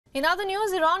In other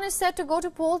news, Iran is set to go to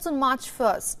polls on March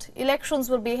 1st. Elections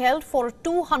will be held for a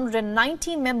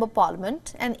 219-member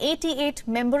parliament and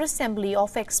 88-member assembly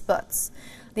of experts.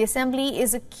 The assembly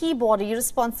is a key body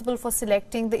responsible for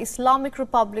selecting the Islamic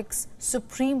Republic's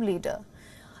supreme leader.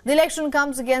 The election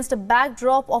comes against a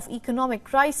backdrop of economic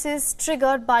crisis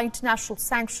triggered by international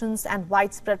sanctions and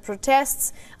widespread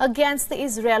protests against the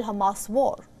Israel-Hamas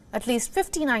war. At least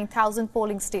 59,000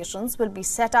 polling stations will be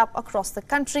set up across the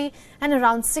country, and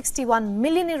around 61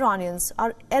 million Iranians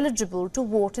are eligible to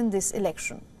vote in this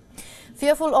election.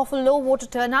 Fearful of a low voter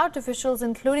turnout, officials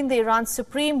including the Iran's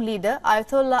supreme leader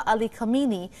Ayatollah Ali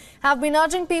Khamenei have been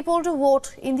urging people to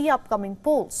vote in the upcoming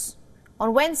polls.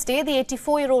 On Wednesday, the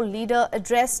 84-year-old leader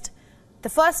addressed the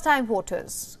first-time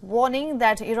voters, warning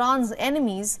that Iran's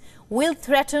enemies will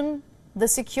threaten the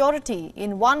security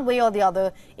in one way or the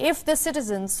other if the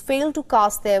citizens fail to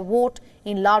cast their vote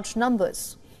in large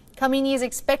numbers. Khamenei is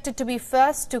expected to be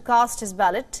first to cast his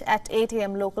ballot at 8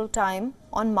 a.m. local time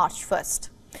on March 1st.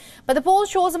 But the poll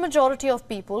shows a majority of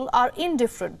people are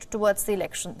indifferent towards the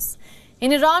elections.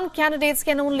 In Iran, candidates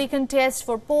can only contest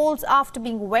for polls after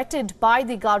being vetted by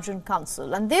the Guardian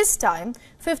Council. And this time,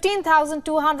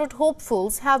 15,200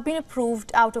 hopefuls have been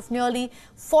approved out of nearly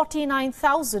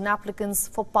 49,000 applicants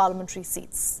for parliamentary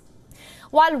seats.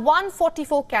 While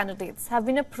 144 candidates have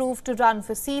been approved to run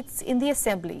for seats in the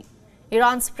assembly,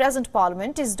 Iran's present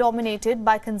parliament is dominated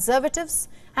by conservatives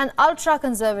and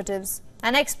ultra-conservatives,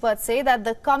 and experts say that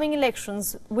the coming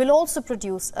elections will also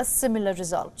produce a similar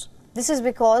result. This is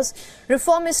because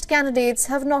reformist candidates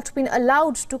have not been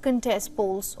allowed to contest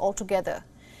polls altogether.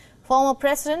 Former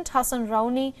President Hassan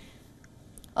Rouhani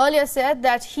earlier said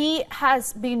that he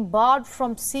has been barred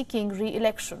from seeking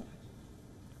re-election.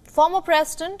 Former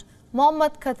President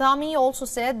Mohammad Khatami also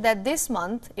said that this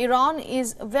month Iran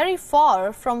is very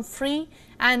far from free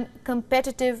and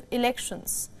competitive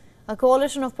elections. A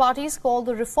coalition of parties called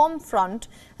the Reform Front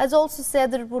has also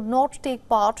said that it would not take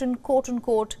part in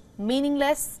quote-unquote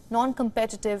meaningless,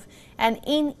 non-competitive and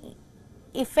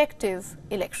ineffective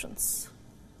elections.